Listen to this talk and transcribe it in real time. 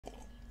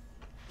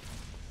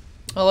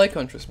I like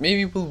Huntress.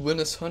 Maybe we'll win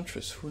as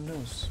Huntress. Who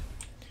knows?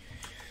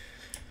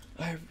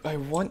 I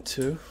want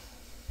to.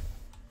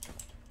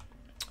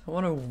 I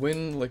want to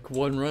win like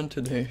one run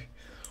today.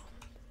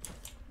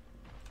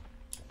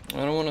 I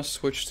don't want to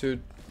switch to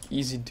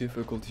easy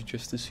difficulty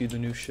just to see the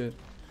new shit.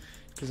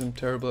 Because I'm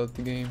terrible at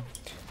the game.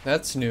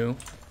 That's new.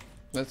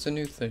 That's a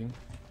new thing.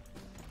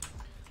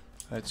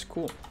 That's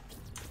cool.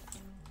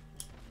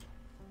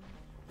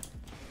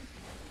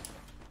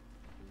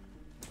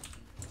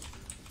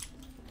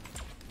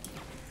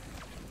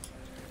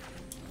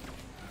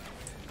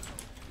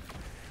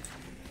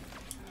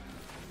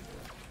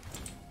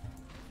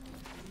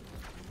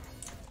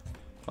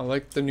 I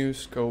like the new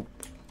scope,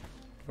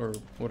 or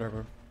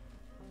whatever.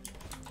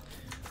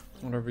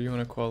 Whatever you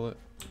want to call it.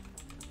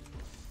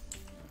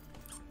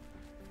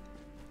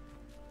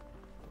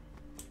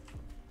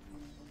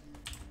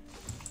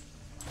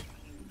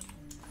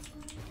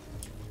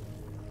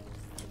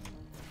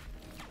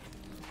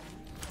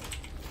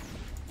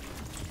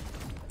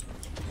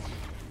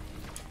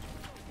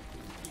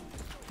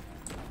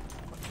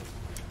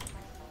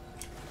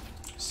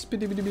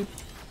 Spiddy-biddy-bid.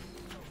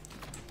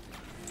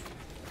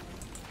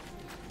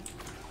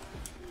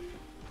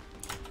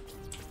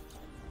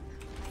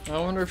 I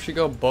wonder if she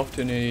got buffed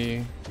in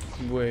any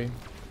way.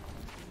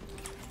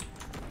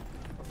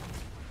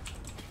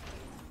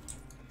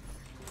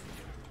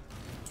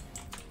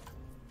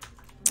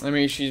 I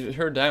mean,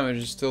 her damage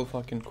is still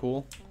fucking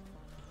cool.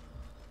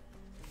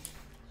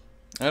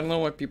 I don't know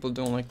why people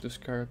don't like this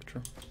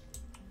character.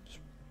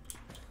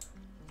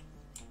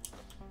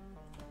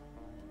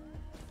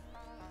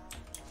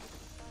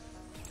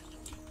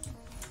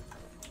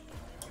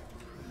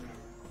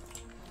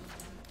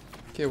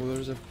 Okay, well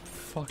there's a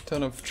fuck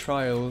ton of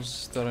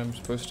trials that I'm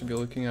supposed to be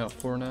looking out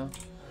for now.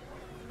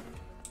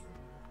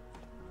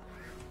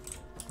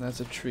 That's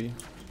a tree.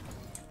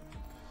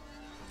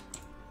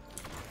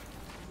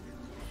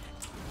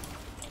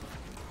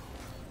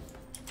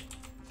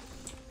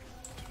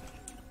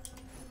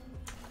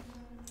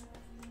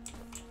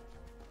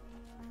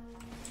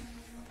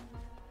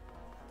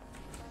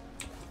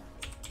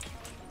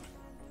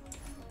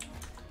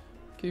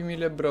 Give me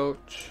the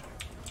brooch.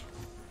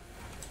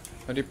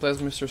 How do you play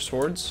as Mr.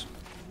 Swords?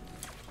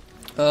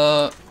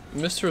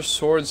 Mr.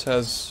 Swords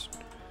has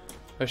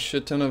a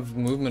shit ton of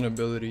movement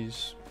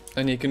abilities,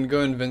 and he can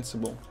go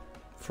invincible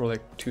for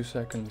like 2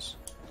 seconds.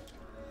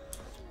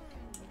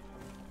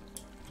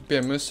 But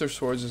yeah, Mr.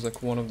 Swords is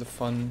like one of the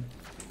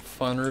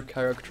funner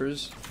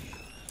characters.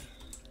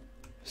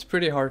 It's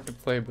pretty hard to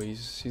play, but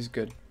he's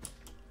good.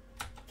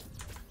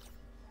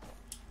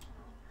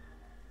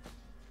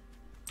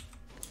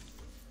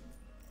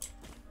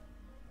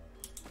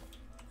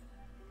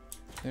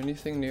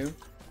 Anything new?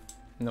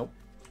 Nope.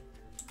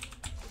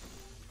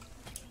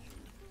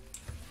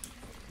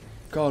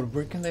 God,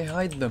 where can they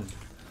hide them?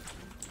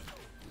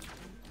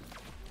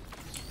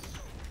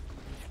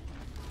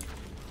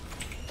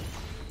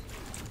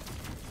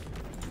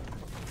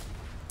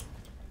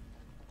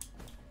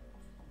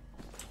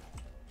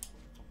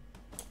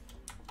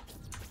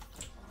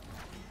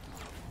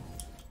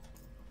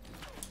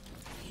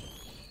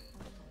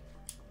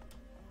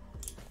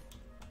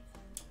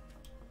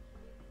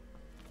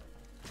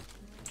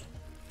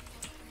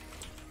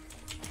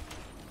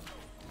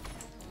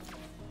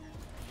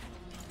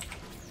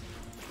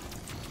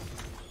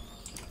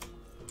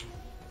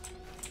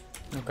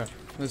 Okay,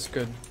 that's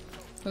good.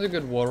 That's a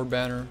good water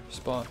banner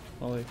spot.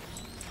 I like.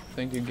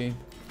 Thank you, game.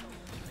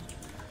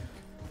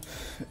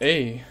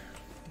 Hey,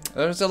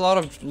 there's a lot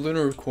of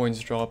lunar coins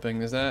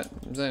dropping. Is that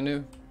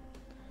new?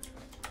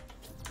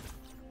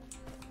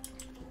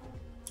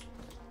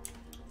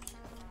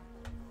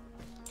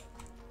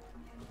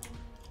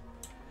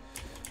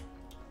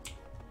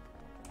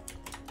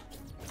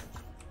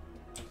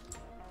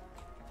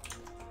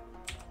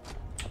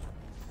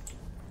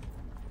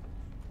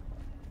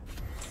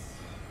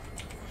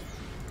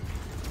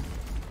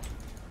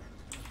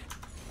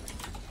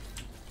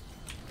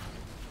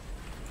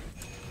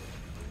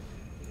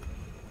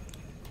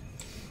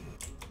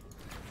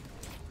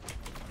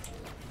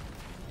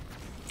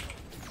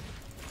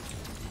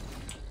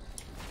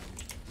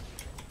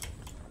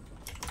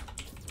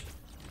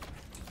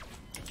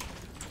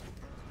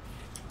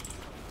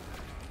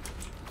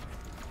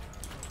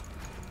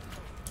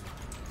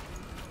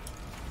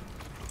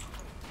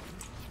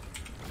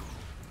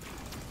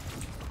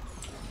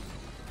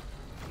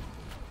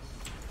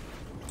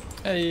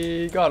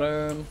 Hey, got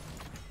him.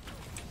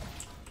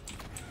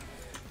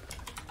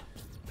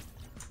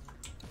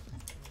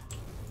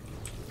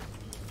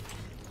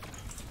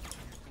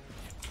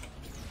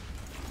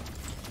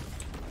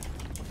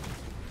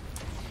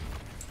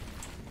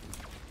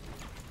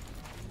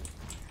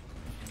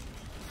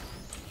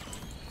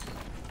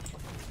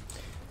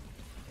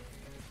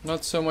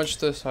 Not so much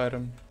this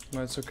item,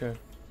 but it's okay.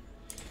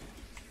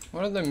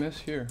 What did I miss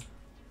here?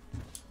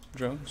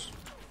 Drones?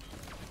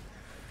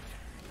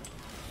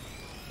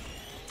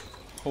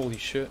 Holy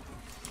shit.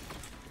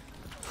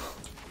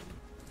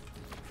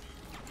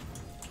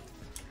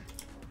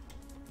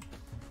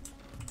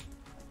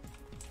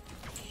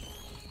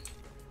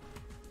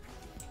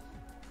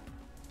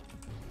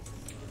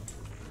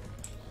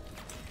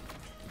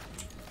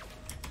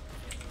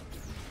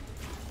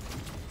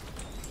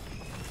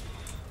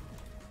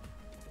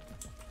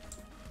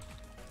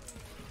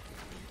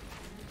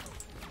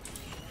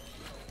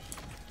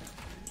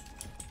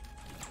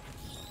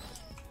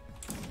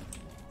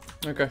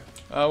 Okay,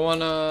 I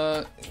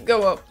wanna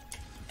go up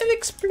and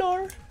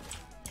explore.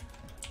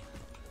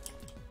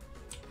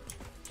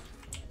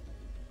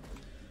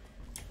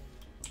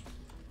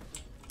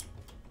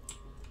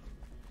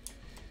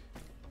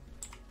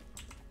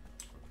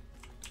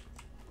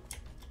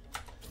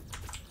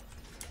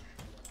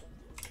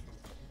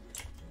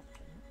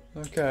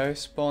 Okay, I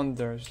spawned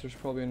there, so there's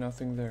probably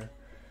nothing there.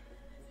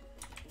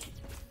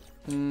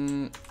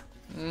 Nah.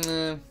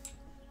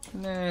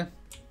 Nah.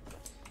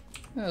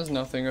 There's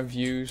nothing of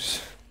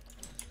use.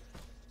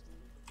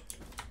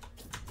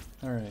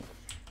 Alright.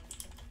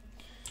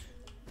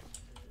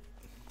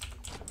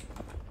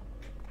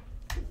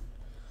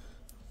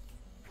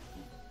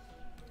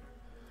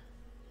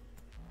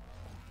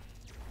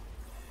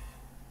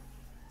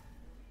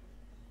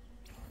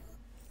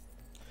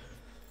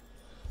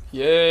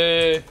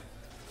 Yay!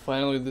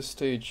 Finally this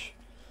stage.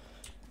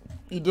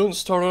 You don't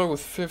start out with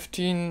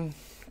 15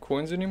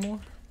 coins anymore?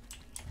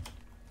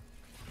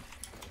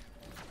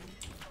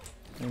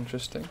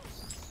 Interesting.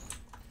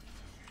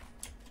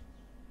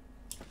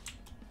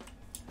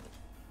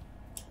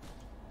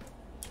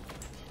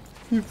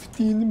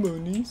 $15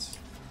 monies.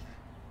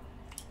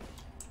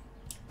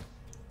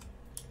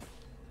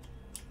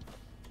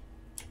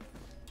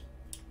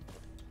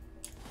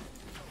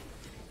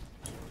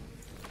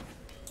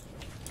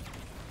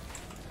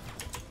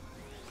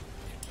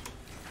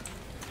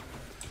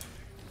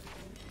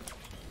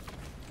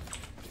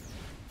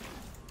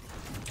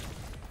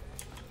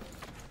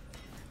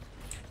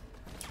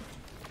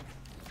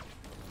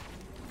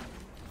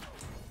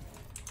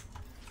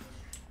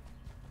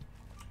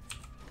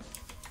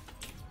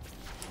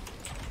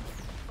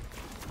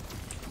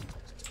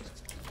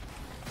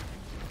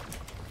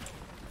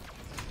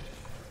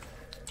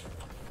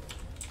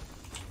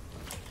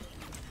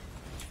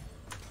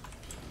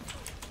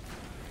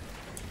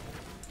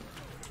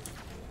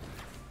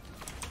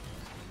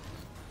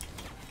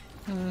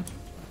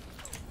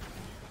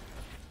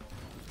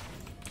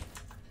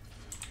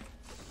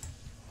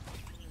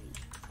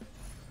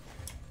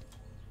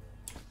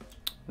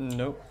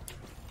 Nope.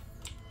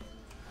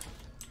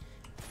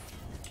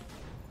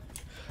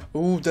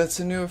 Ooh, that's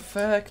a new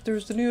effect.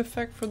 There's the new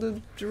effect for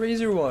the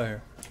razor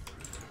wire.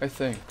 I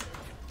think.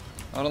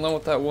 I don't know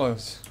what that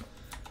was.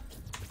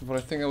 But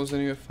I think that was a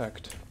new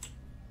effect.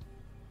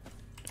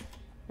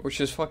 Which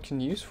is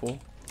fucking useful.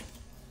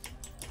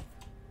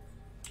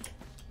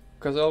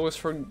 Because I always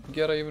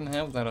forget I even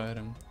have that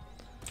item.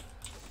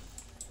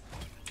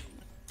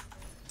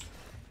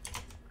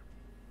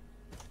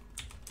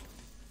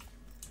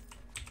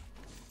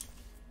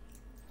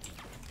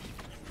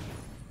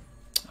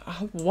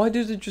 Why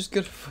did it just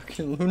get a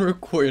fucking lunar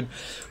coin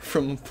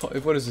from,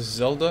 what is this,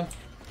 Zelda?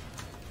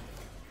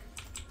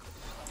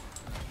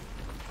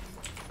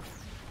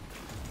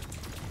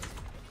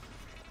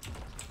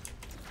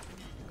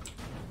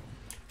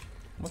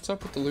 What's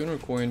up with the lunar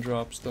coin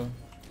drops though?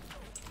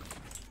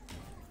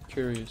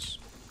 Curious.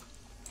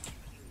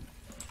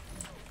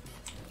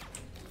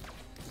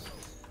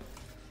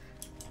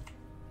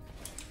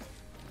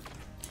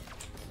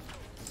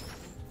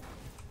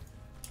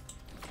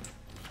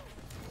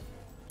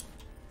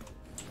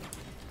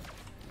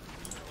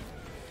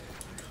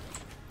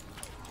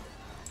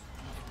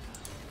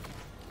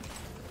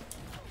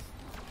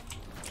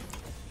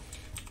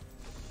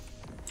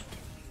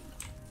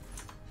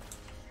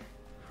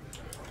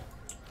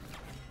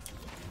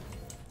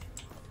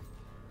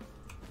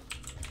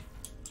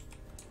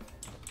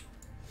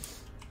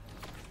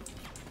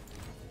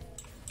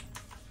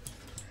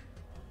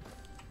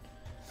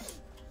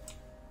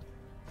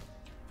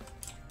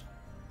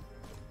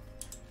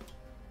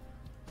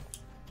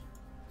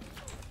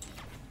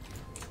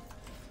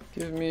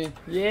 Give me,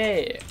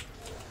 yeah.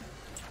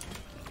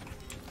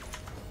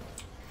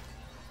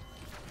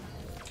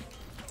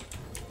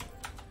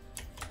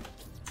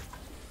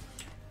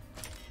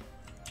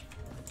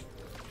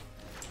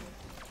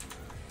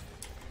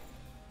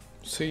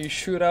 So you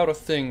shoot out a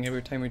thing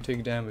every time you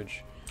take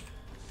damage.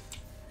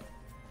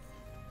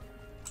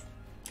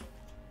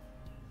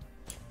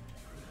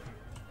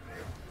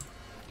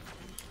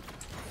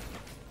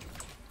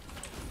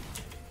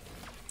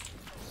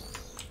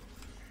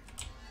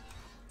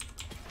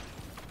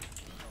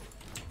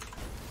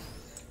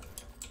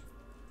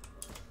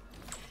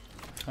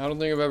 I don't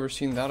think I've ever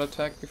seen that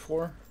attack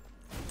before.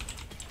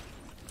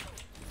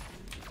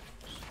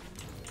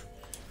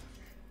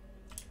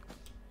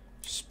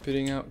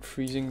 Spitting out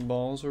freezing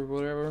balls or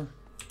whatever.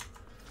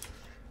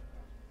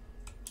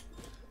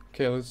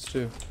 Okay, let's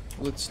do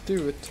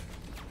it.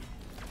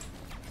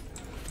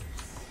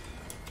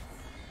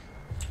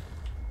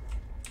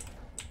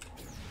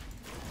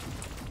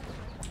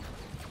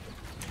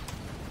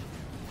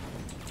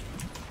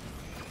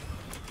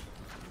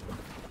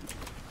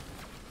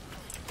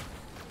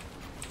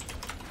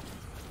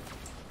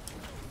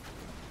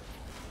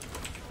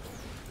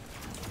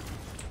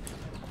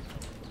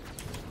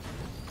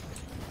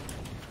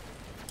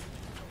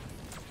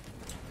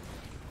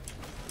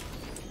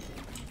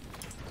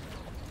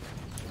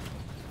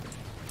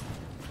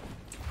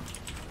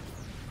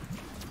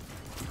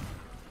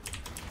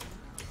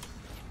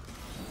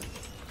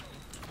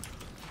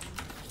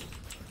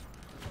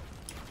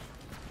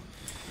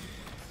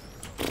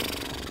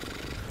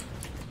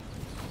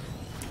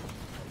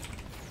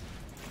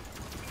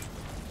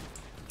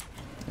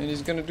 And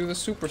he's gonna do the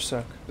super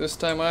suck. This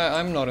time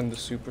I'm not in the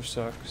super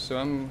suck, so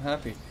I'm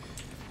happy.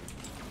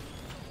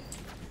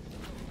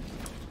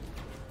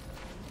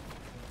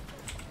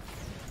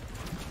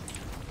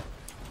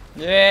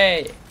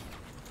 Yay!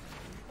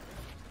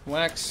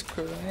 Wax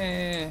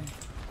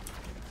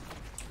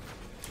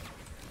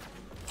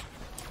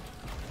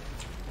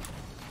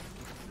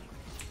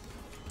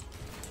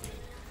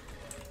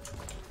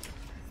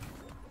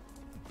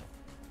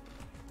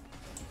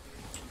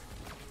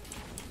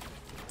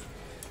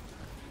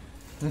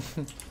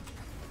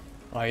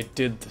I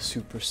did the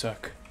super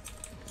suck.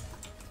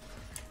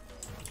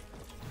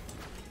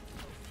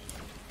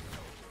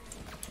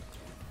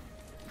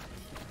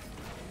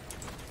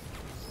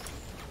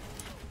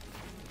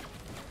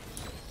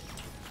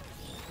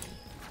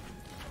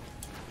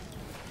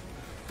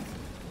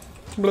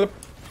 Blip.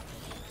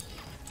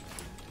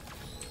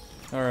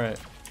 Alright.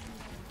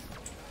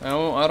 I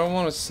don't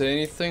want to say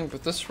anything,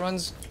 but this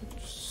run's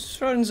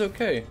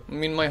okay. I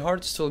mean, my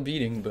heart's still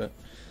beating, but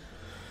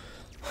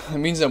it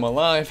means I'm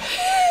alive.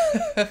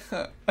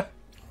 I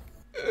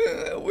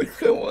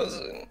wish I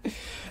wasn't.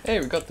 Hey,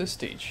 we got this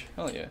stage.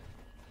 Hell yeah.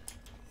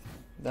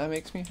 That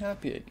makes me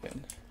happy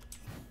again.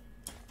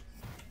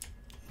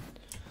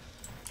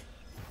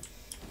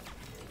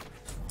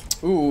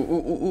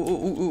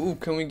 Ooh,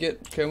 can we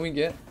get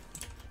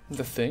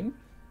the thing?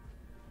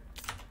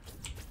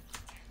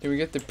 Did we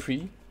get the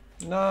pre?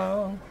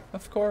 No,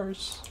 of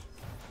course.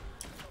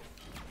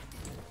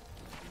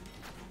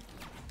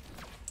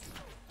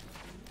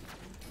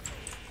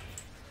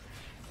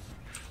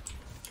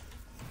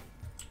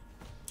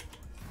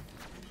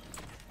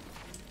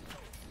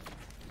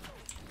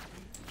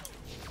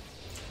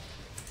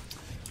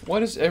 Why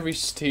does every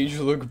stage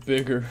look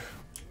bigger?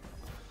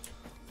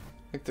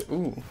 Like the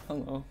ooh,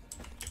 hello.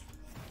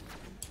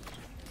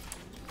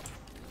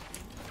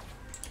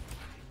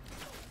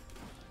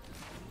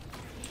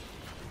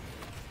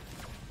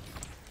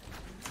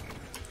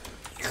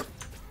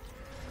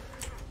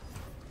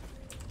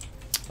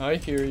 I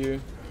hear you.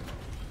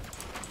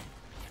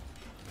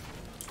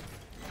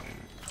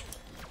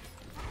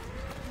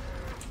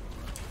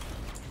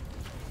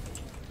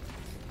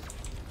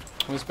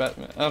 Who's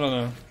Batman? I don't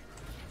know.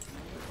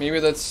 Maybe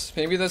that's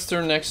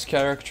their next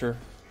character.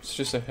 It's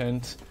just a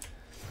hint.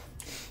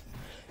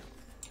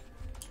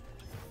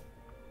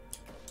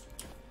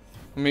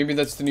 Maybe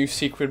that's the new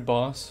secret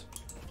boss.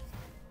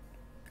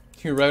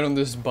 You ride on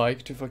this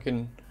bike to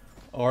fucking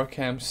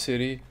Arkham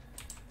City.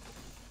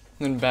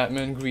 And then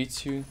Batman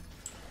greets you.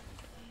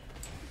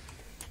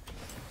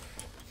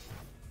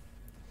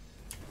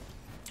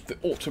 The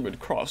ultimate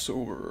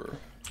crossover.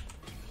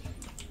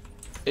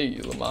 Hey,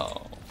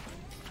 Lamau.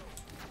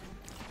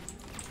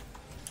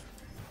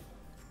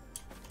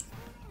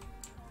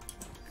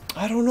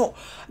 I don't know.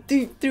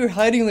 They're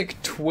hiding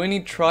like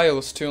 20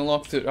 trials to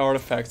unlock the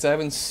artifacts. I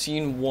haven't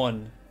seen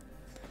one.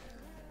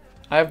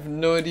 I have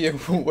no idea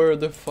where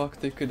the fuck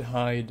they could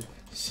hide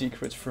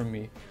secrets from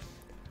me.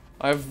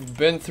 I've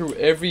been through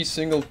every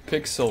single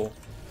pixel.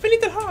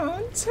 Little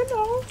Hans,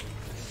 hello.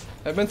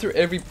 I've been through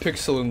every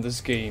pixel in this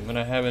game and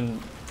I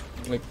haven't,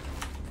 like,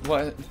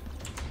 what?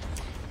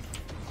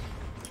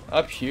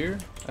 Up here?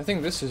 I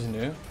think this is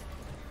new.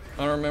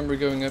 I don't remember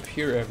going up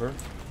here ever.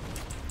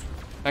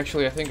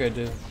 Actually, I think I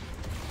did.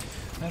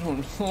 I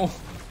don't know.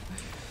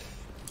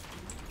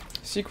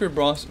 Secret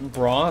boss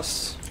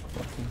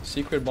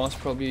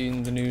probably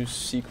in the new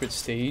secret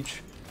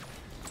stage.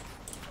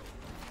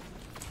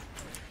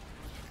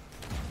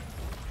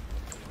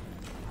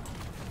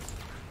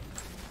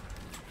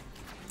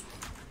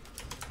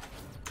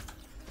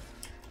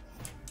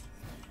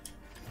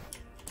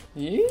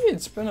 Yeah,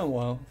 it's been a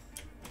while.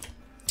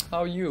 How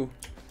are you?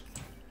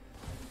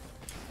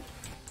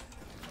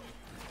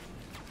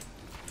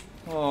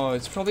 Oh,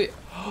 it's probably...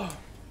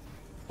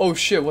 Oh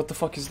shit, what the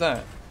fuck is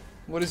that?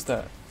 What is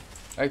that?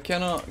 I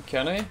cannot...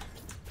 Can I?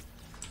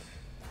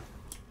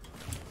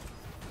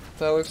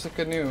 That looks like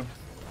a new...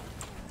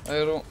 I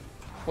don't...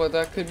 Well,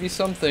 that could be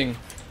something.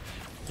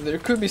 There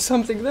could be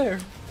something there.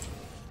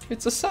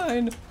 It's a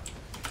sign.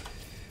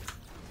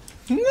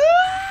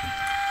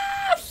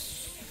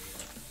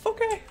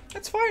 Okay,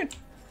 that's fine.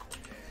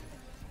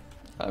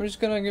 I'm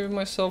just gonna give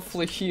myself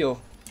a heal.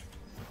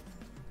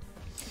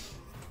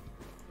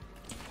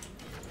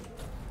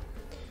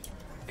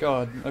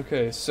 God,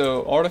 okay,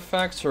 so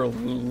artifacts are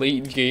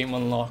late game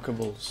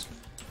unlockables.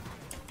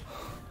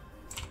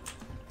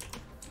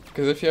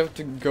 Because if you have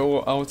to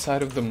go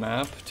outside of the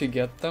map to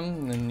get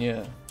them, then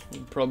yeah, you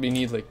probably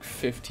need like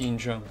 15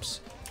 jumps.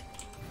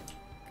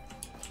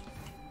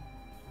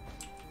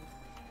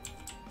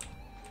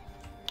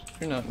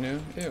 You're not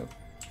new, ew.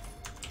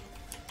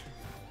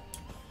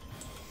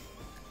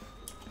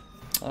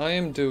 I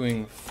am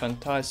doing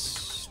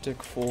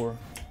Fantastic Four.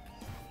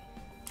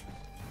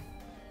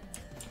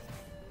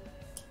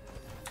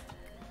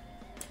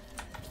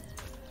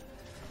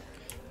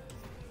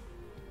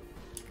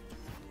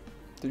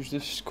 There's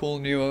this cool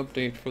new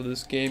update for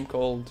this game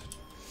called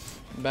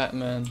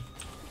Batman.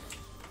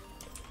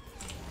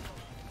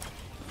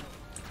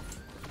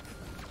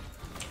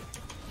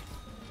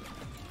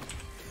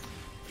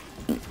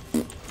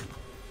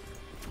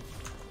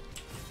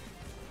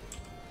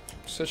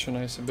 such a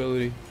nice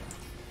ability.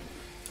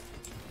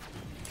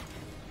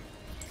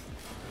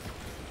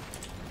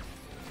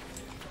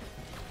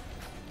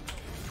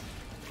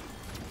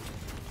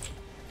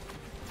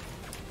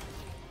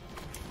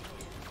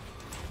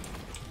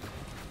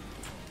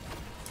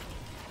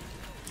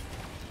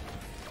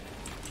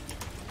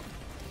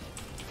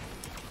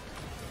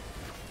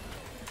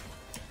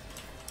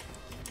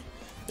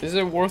 Is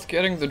it worth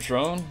getting the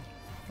drone?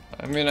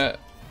 I mean,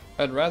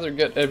 I'd rather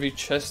get every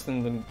chest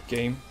in the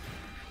game.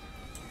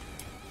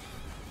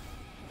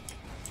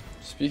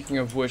 Speaking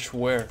of which,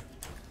 where?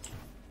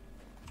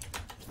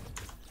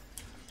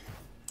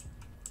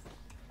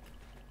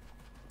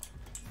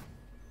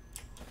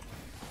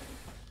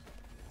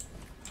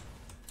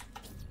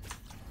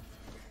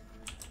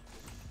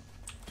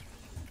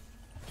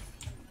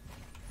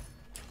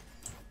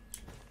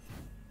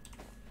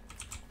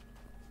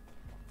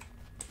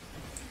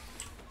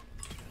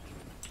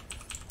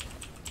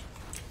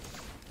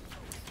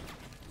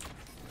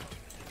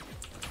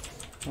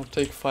 I'll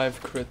take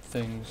 5 crit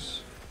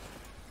things.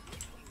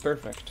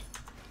 Perfect.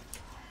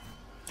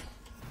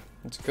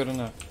 It's good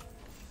enough.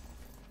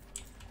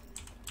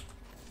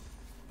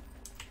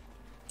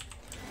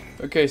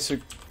 Okay, so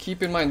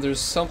keep in mind there's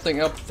something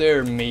up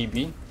there,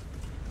 maybe.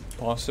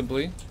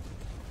 Possibly.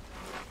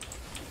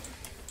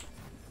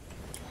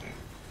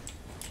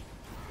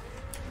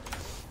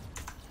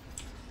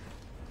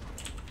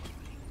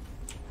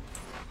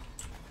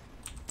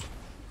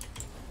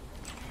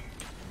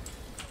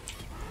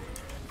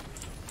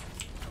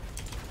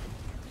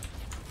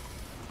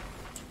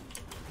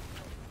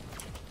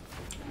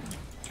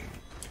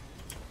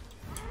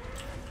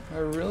 I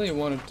really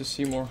wanted to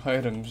see more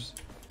items,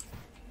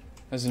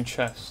 as in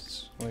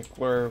chests. Like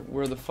where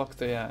the fuck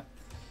they at?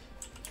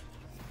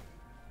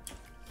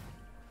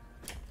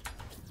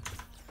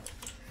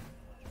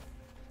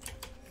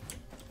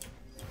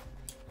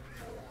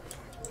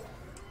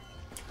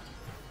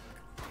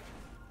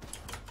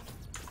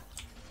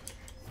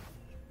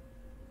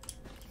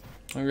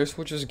 I guess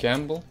we'll just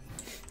gamble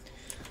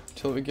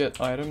till we get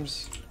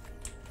items.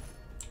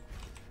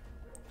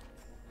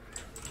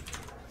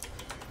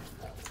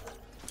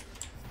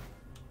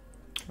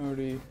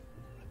 Already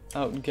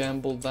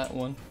out-gambled that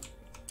one.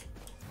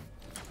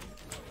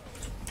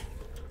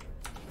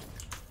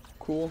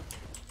 Cool.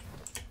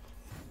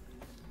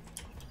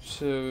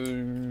 So...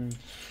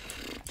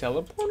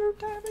 teleporter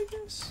tab, I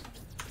guess?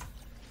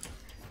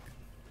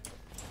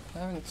 I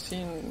haven't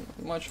seen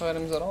much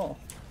items at all.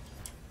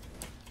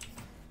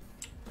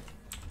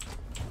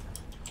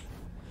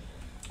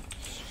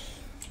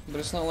 But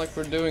it's not like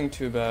we're doing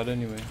too bad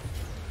anyway.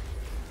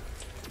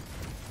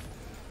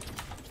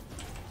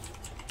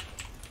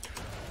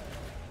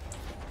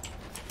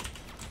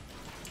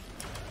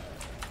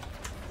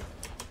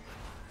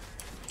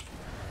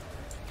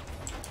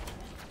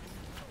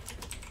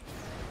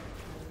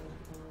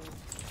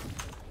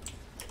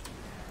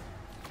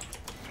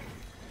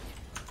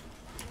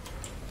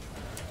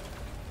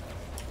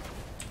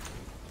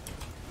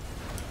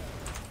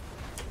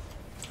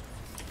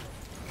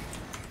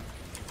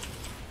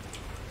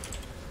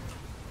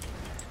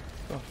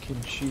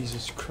 Fucking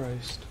Jesus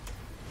Christ.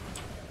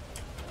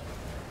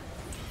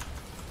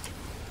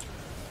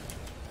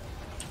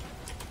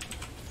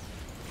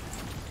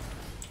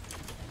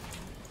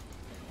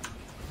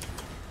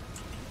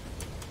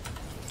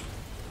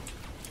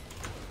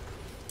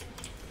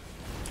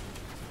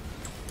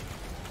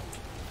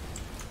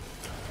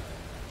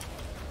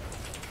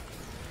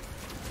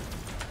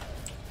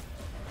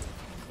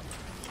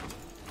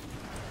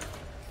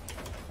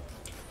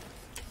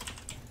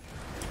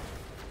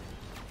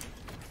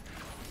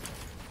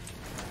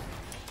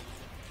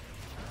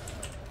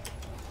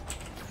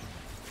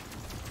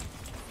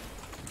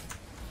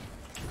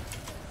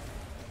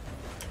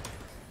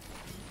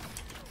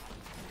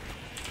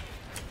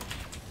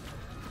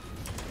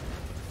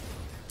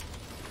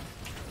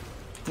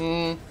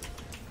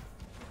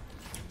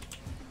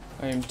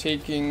 I am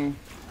taking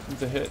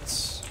the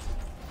hits.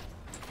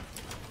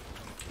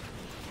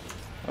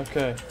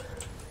 Okay.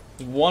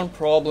 One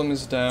problem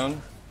is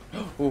down.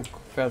 Ooh,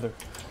 feather.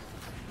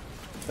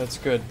 That's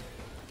good.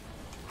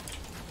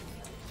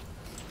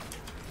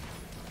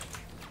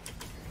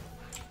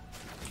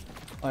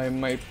 I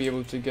might be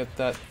able to get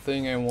that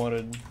thing I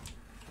wanted.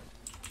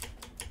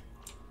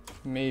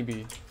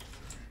 Maybe.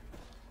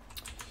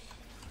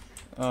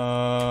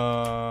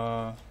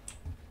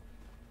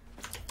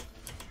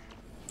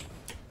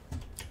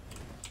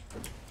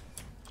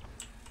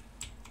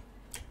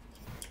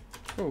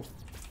 Ooh.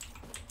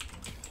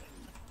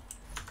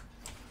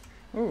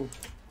 Ooh.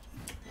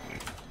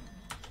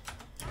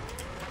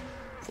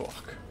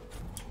 Fuck.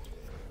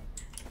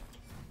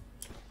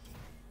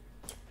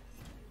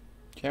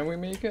 Can we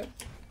make it?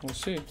 We'll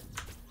see.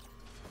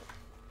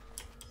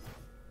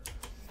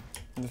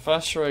 The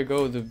faster I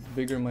go, the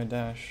bigger my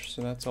dash,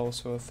 so that's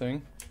also a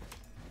thing.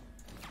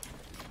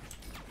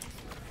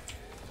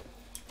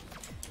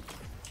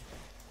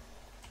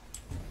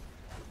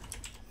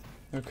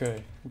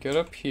 Okay, get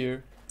up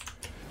here.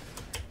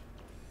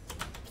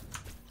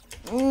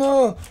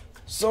 No!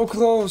 So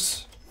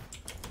close!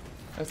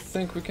 I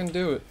think we can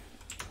do it.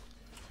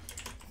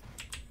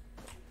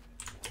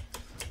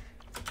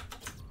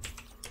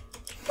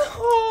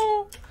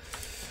 No!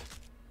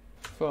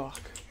 Fuck.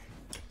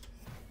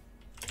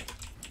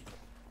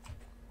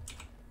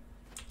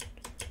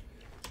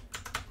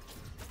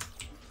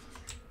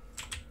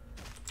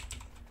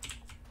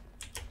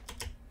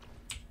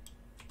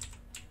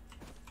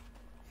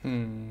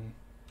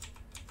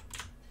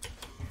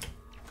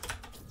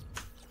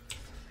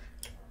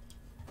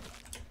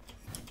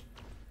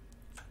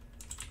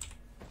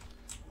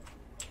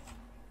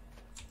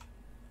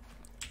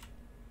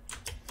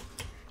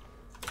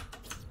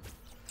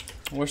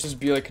 Watch this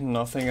be like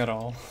nothing at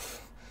all.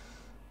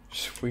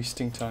 Just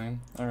wasting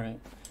time. Alright.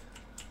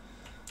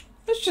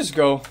 Let's just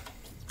go.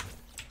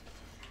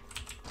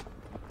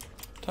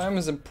 Time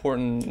is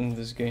important in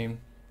this game.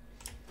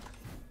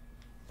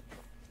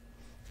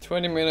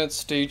 20 minutes,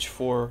 stage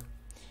 4.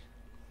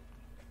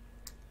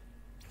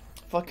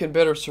 Fucking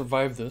better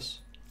survive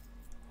this.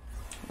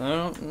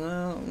 No,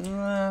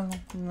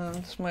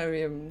 this might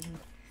be a...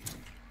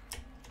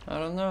 I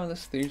don't know,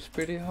 this seems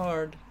pretty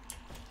hard.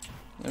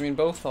 I mean,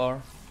 both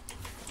are.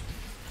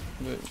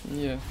 But,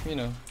 yeah, you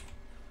know.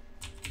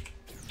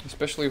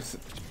 Especially with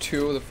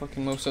two of the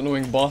fucking most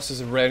annoying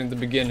bosses right in the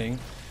beginning.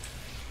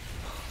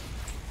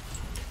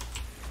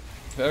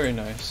 Very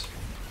nice.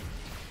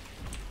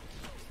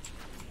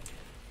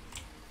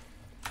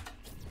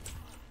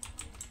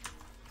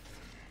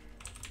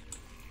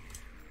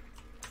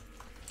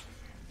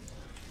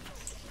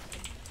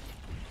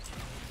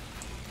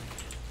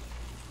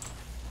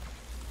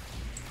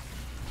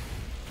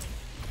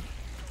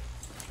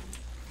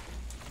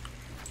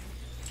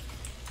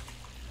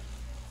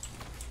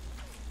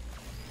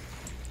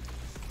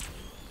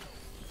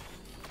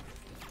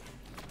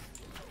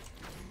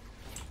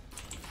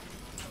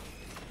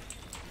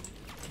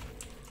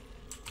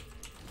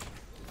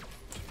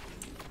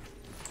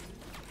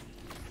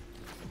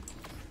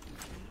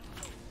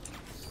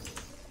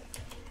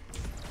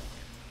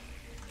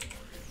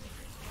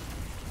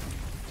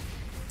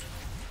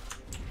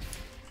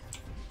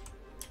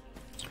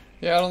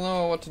 Yeah, I don't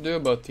know what to do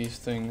about these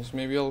things.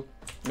 Maybe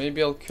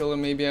I'll kill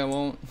him, maybe I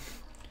won't.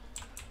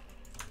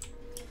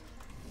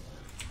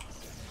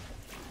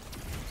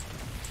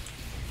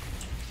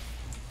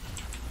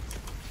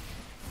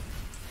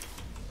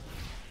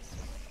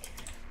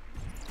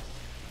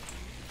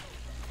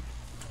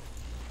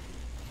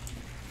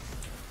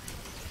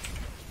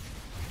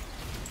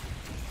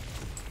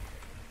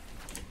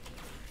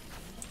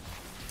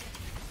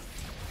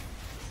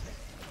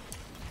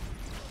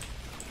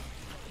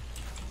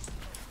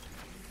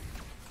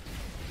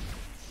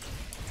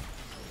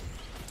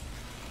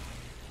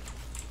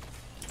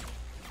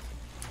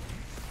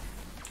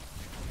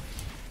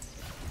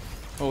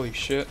 Holy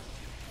shit.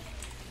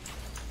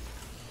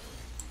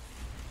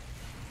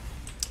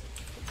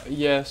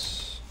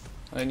 Yes,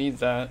 I need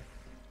that.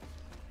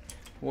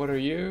 What are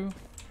you?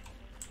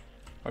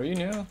 Are you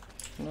new?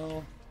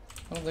 No,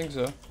 I don't think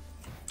so.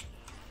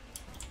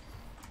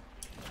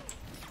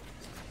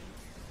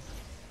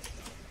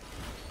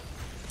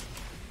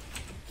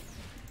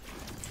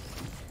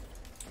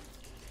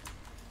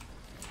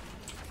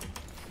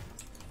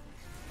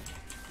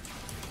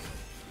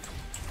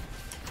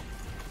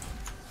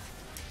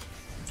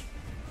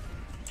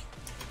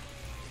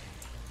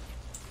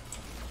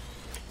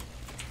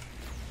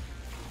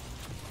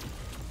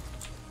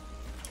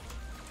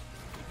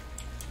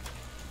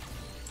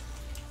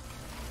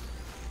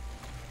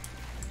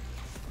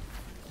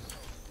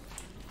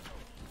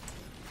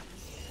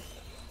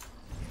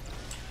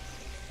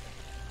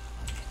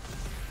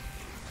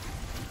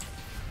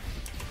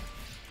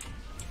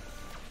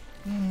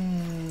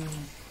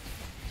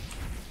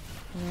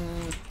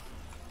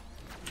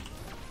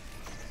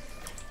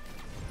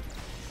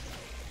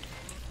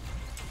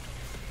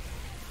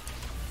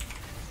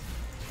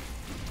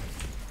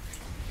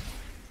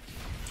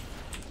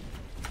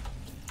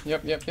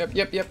 Yep.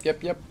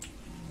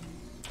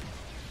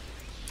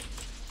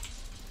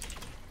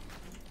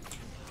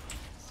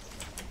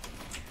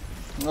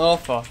 Oh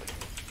fuck.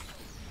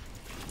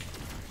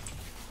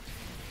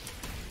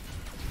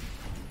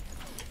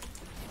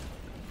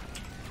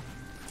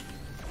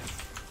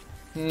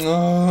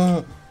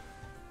 No.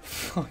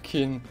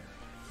 Fucking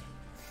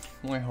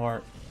my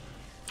heart.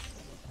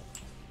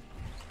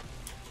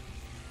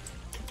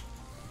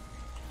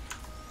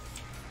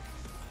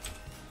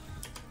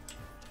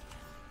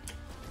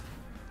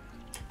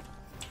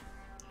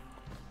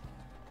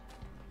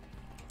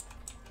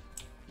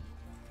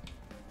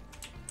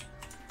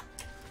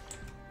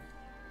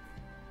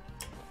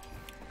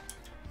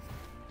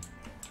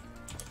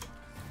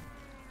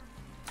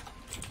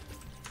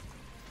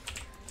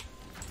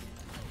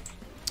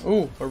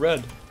 Ooh, a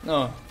red.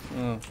 No,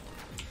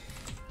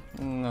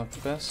 not the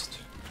best.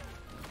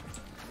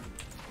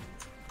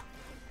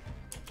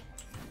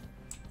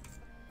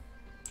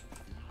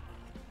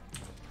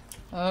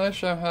 I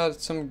wish I had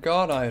some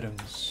god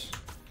items.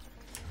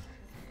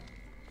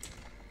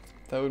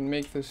 That would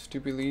make this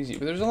stupidly easy.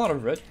 But there's a lot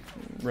of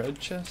red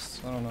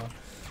chests. I don't know.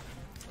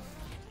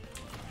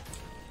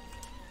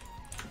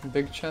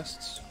 Big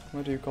chests?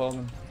 What do you call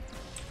them?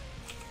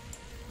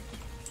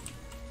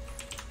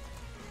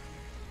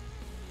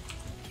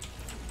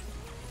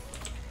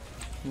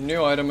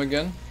 New item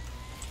again.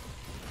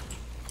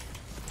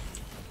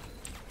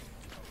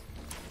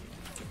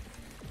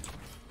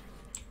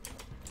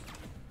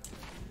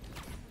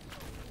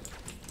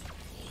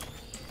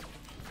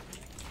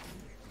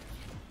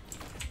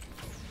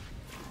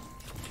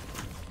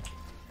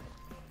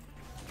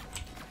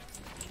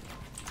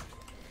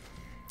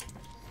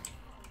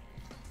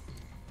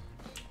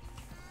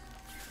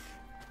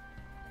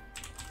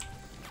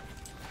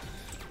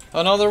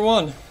 Another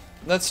one.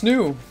 That's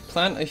new.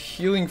 Plant a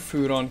healing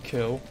food on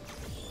kill.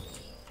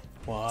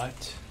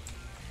 What?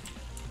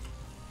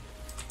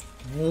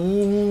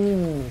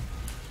 Ooh.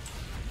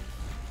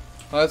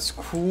 That's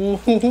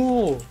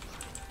cool.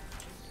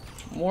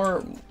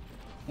 More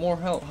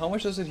health. How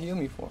much does it heal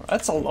me for?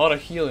 That's a lot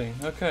of healing.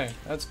 Okay,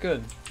 that's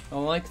good. I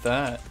like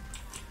that.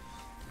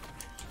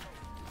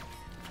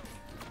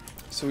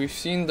 So we've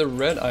seen the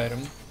red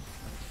item.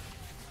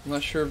 I'm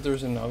not sure if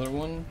there's another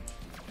one.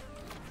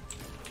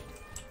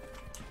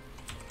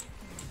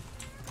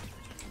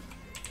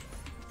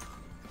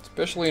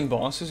 Especially in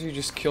bosses, you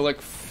just kill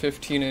like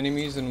 15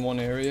 enemies in one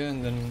area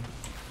and then...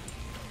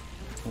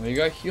 well, you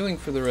got healing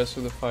for the rest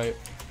of the fight.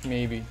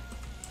 Maybe.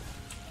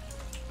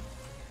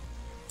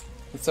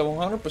 It's a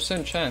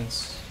 100%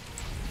 chance,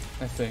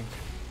 I think.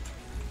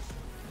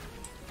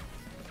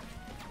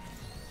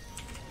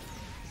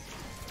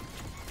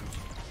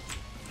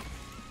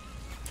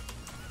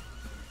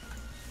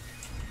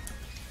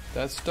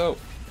 That's dope.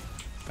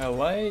 I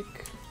like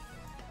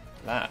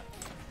that.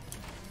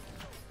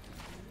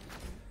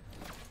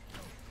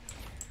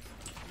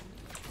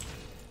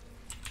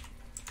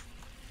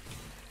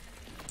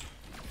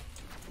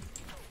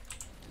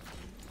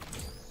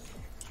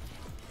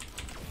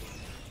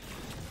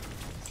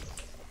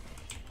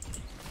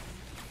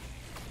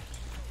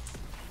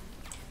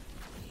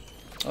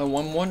 Oh,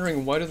 I'm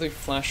wondering, why do they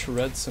flash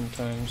red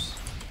sometimes?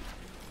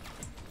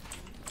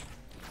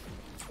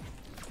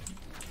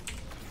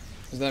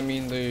 Does that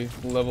mean they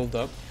leveled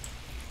up?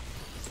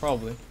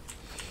 Probably.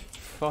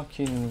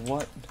 Fucking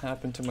what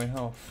happened to my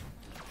health?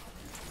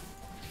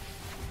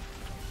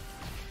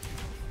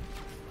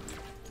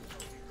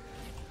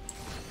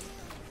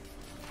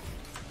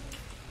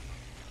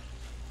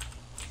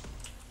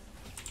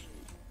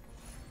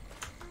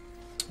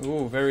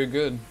 Ooh, very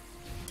good.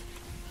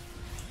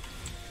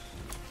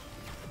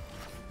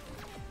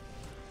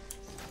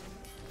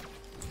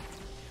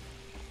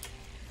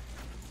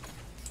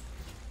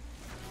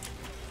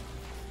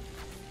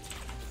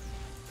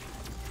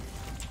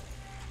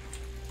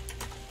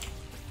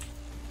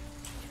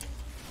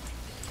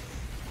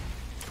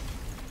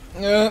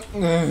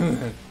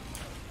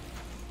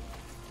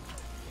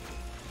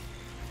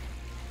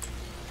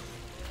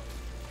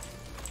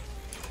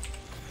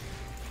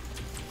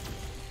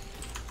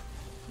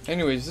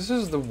 Anyways, this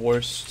is the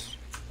worst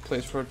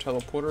place for a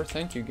teleporter.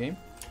 Thank you, game.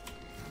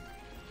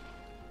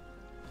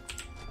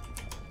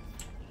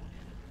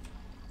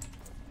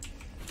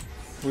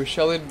 We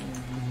shall it.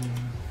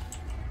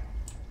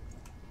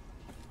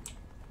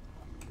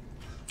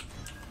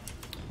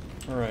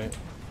 Alright.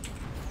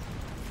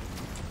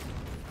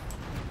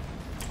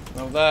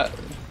 Well,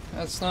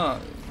 that's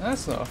not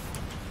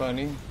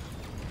funny.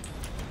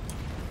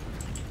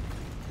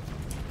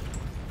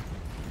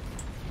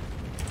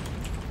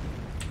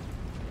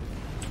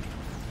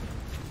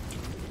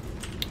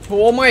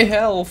 Oh, my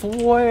health,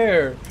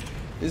 where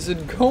is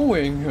it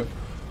going?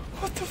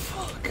 What the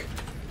fuck?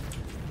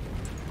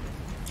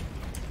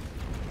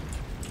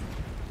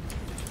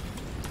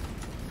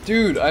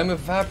 Dude, I'm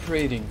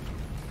evaporating.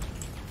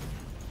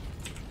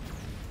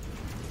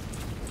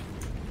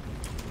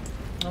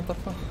 What the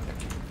fuck?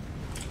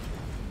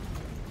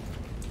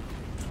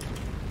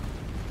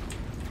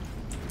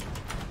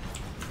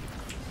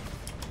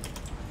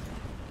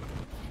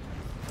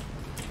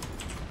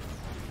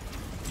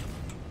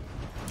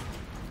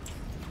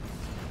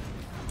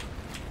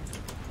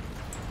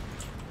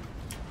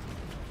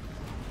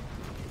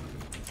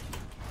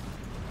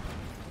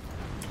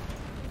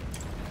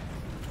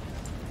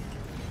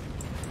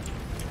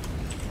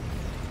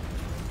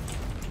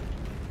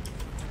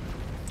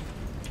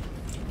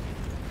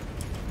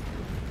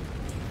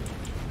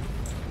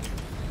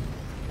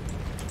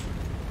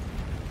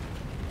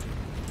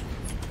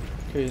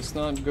 Okay, it's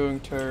not going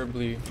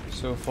terribly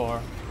so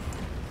far.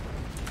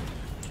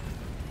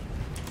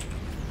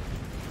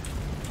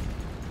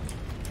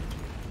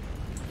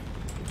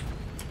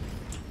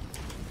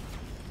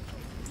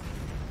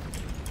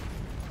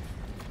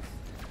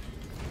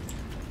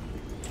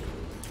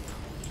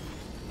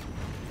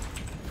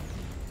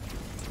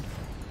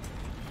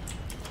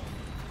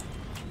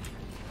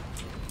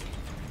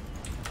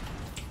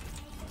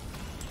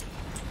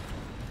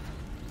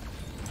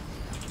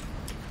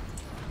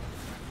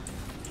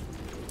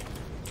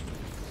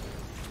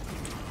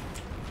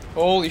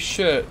 Holy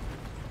shit.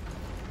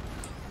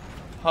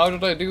 How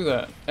did I do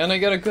that? And I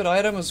get a good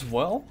item as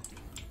well?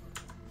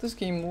 This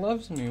game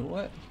loves me,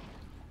 what?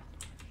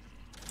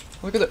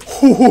 Look at that.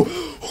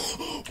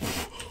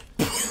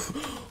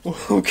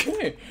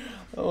 Okay.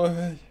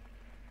 Oh,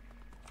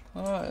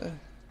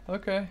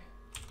 okay.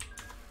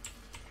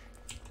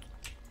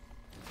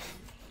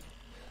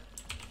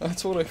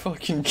 That's what I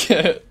fucking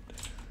get.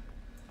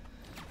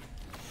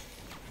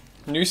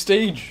 New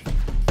stage.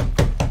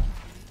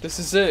 This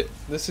is it.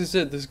 This is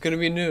it. This is gonna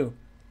be new.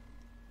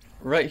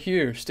 Right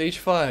here. Stage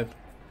 5.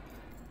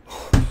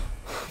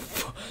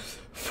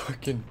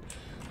 Fucking.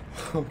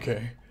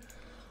 Okay.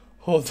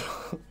 Hold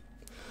on.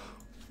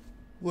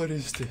 What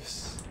is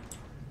this?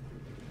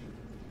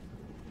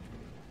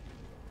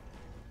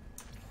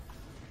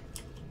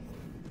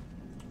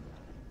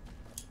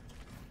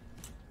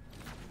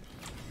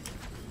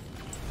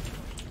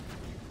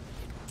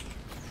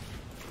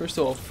 First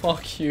of all,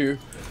 fuck you.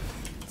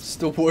 It's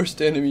the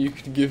worst enemy you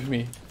could give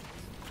me.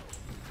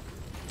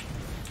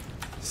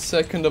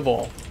 Second of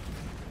all,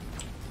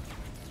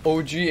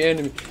 OG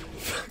enemy.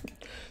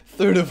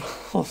 Third of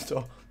all,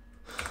 though,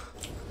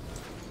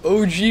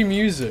 OG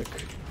music.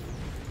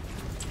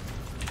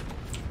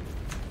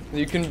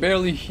 You can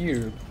barely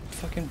hear.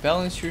 Fucking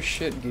balance your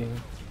shit,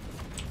 game.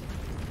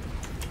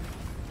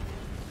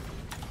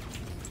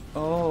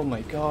 Oh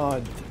my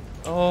god.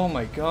 Oh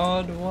my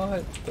god,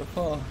 what the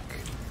fuck?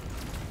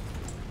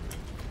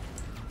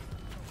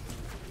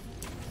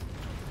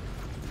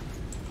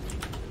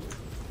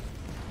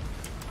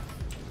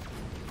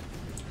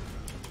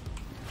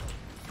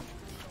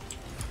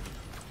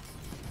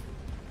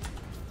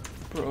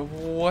 Bro,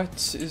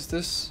 what is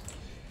this?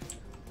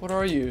 What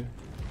are you?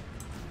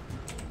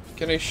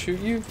 Can I shoot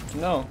you?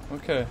 No,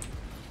 okay.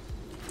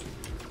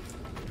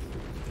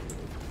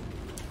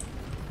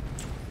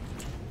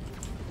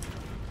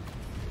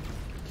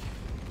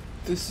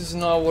 This is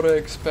not what I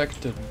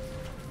expected.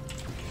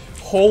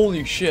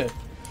 Holy shit.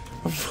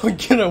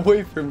 Get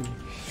away from me.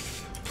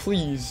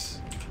 Please.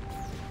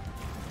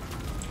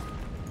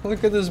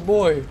 Look at this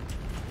boy.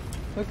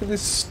 Look at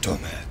this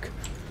stomach.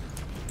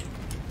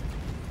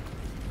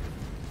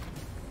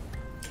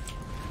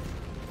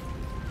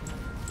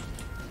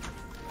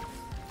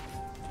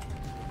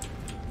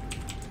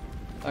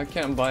 I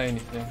can't buy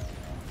anything.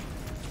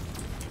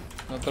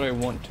 Not that I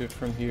want to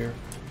from here.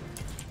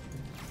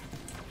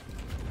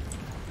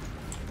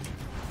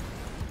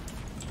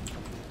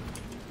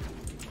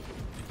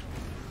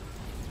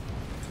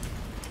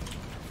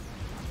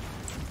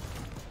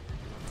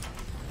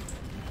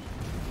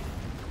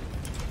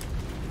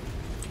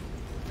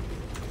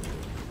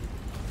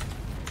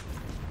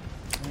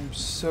 I'm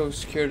so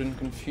scared and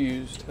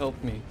confused.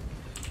 Help me.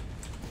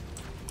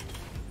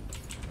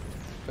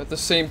 At the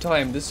same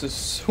time, this is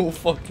so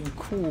fucking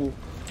cool.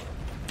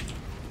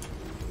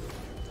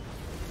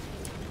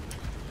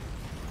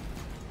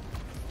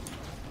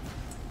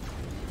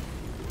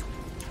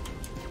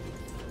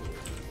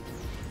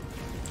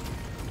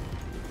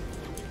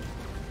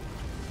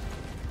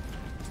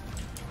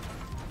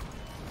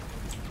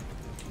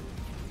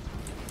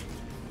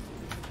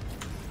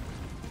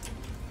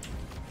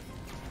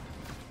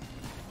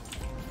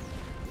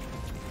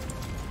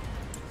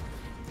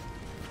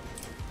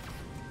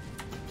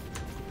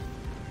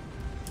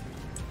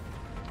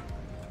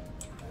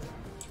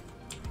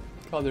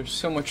 God, there's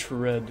so much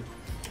red.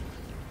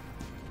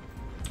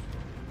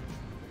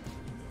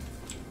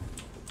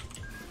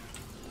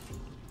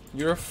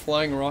 You're a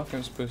flying rock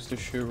I'm supposed to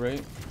shoot,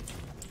 right?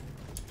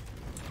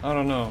 I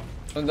don't know.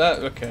 Oh, that,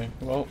 okay,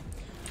 well.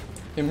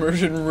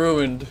 Immersion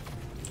ruined.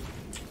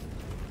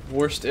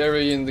 Worst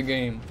area in the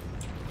game.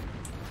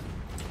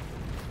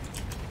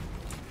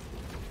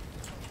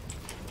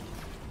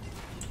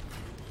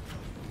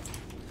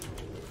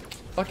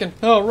 Fucking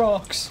hell,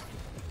 rocks!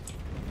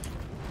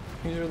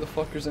 These are the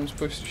fuckers I'm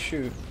supposed to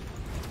shoot.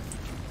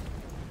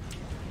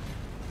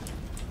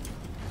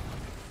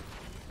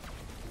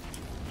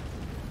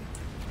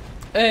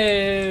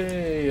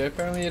 Hey!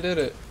 Apparently I did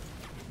it.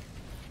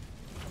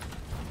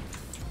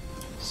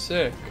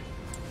 Sick.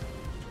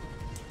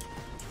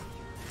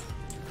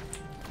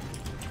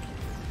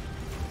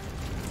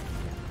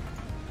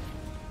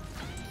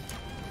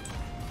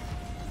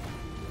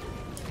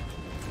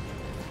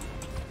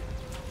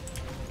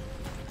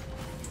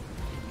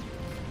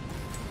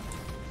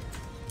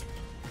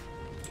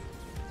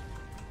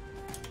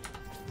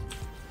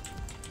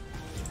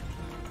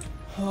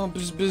 Oh,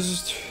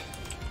 bzz.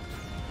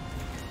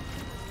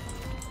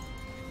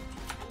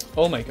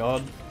 Oh my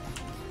god.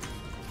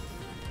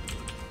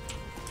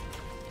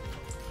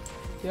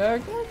 Yeah, I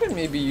could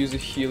maybe use a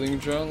healing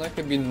drone. That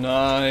could be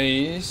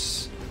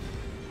nice.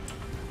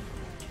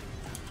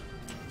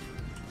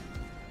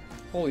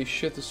 Holy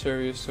shit, this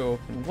area is so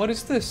open. What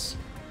is this?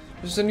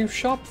 There's a new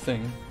shop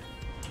thing.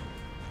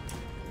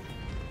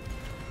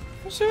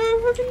 There's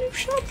a fucking new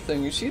shop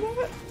thing. You see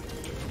that?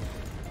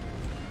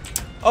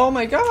 Oh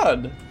my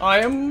god, I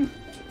am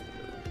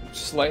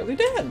slightly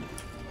dead.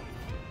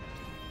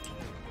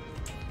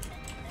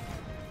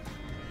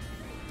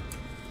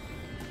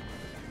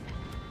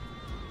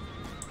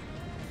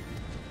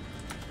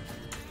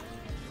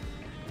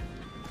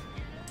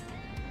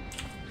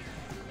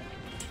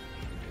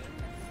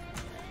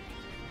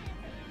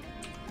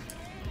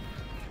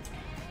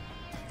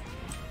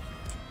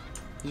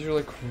 These are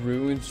like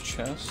ruined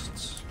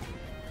chests.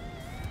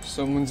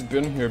 Someone's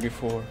been here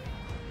before.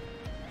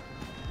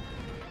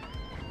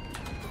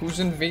 Who's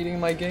invading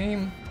my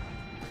game?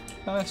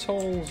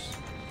 Assholes.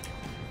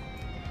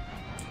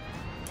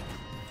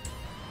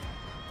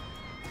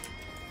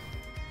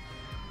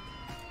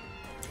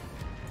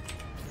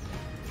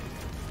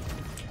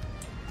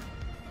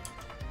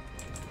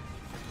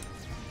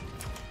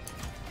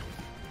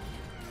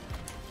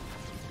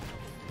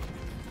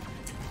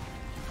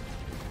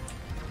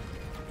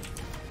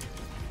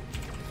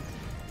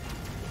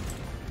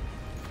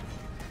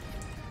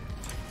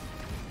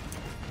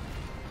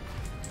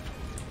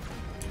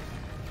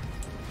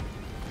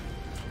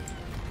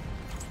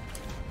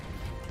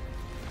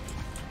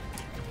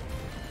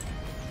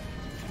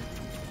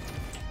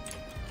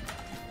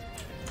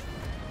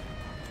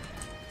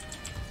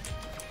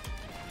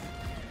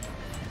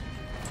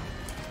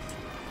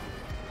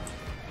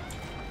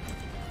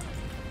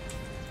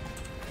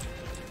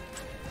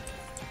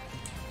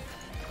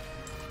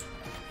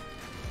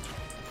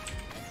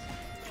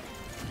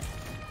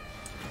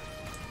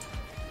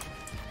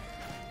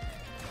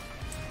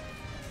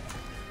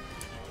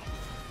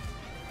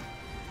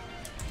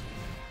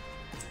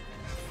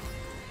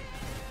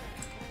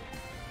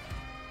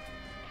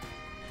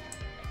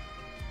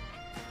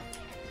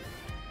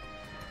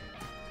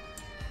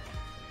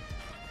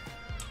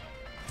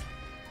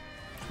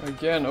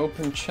 Again,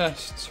 open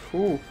chests.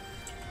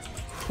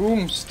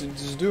 Whom's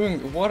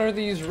doing? What are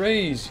these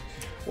rays?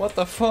 What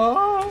the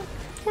fuck?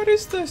 What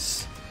is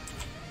this?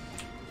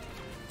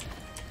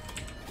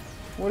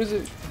 What is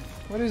it?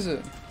 What is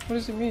it? What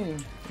does it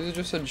mean? Is it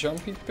just a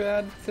jumpy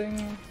pad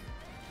thing?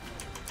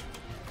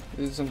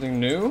 Is it something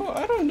new?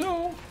 I don't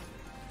know.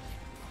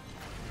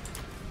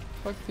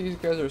 Fuck, these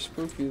guys are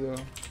spooky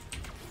though.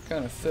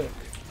 Kinda thick.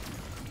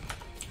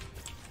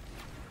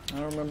 I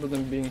don't remember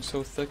them being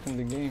so thick in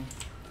the game.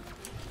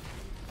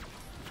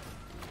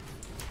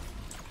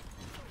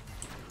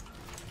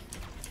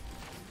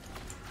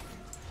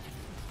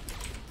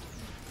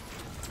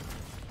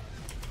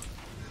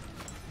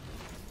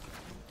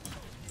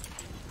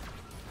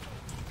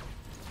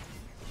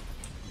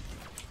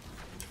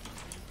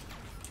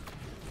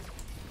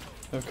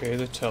 Okay,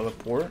 the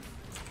teleport.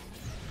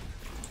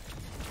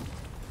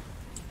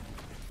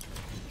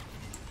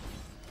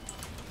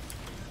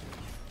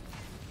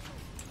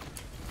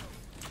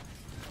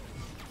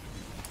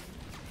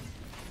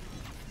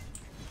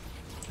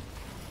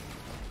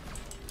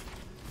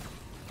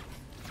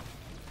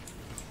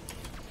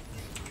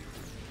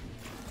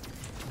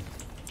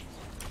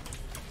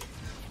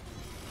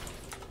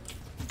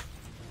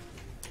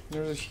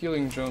 There's a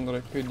healing drone that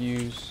I could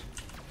use.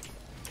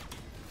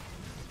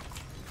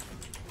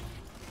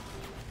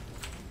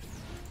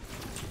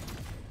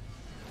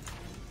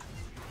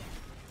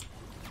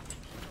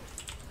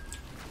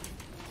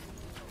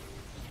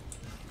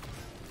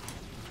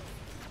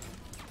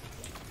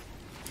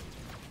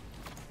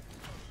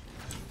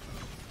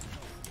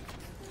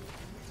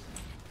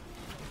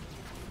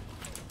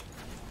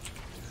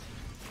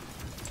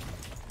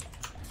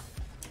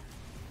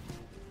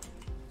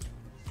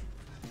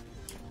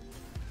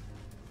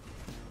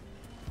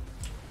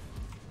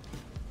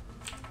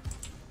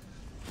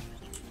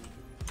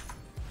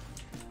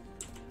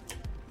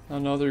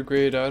 Another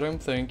great item,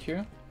 thank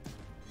you.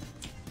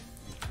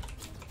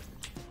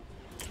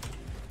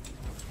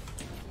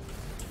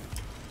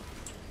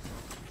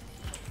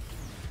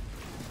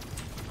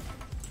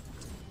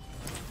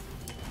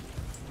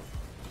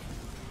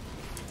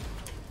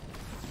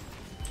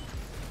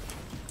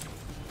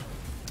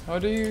 How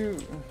do you...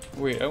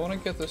 Wait, I want to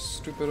get this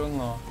stupid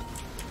unlock.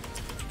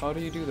 How do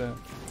you do that?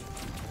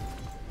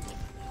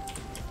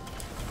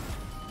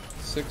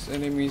 6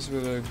 enemies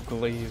with a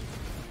glaive.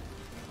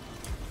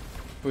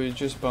 But it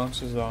just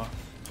bounces off.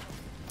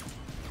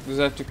 Does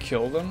I have to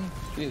kill them?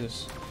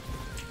 Jesus.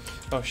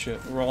 Oh shit,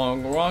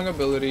 wrong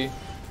ability.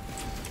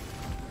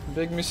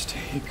 Big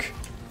mistake.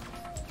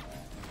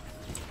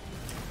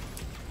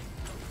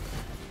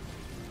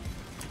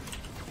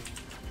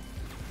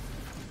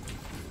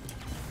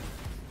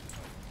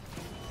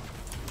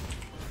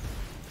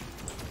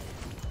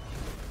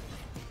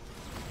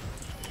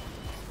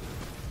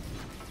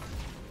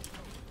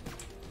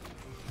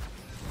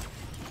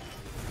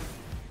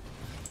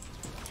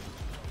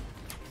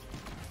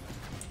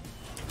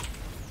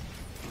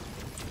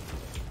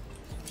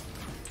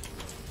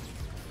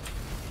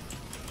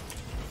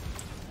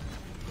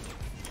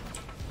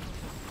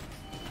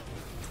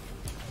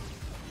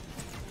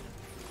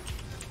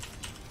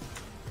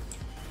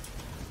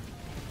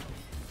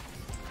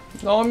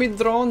 No, my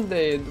drone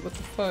dead. What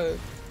the fuck?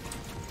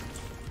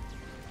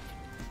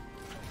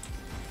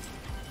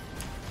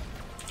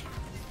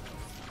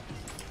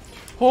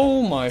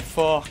 Oh my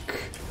fuck.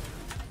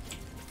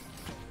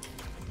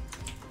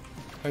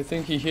 I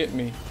think he hit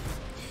me.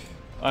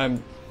 Oh,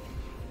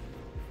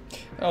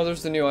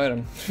 there's the new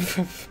item.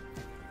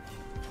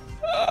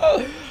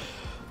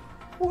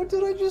 What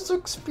did I just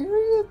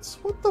experience?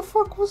 What the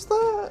fuck was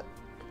that?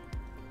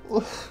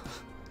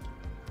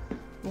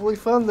 We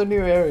found the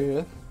new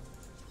area.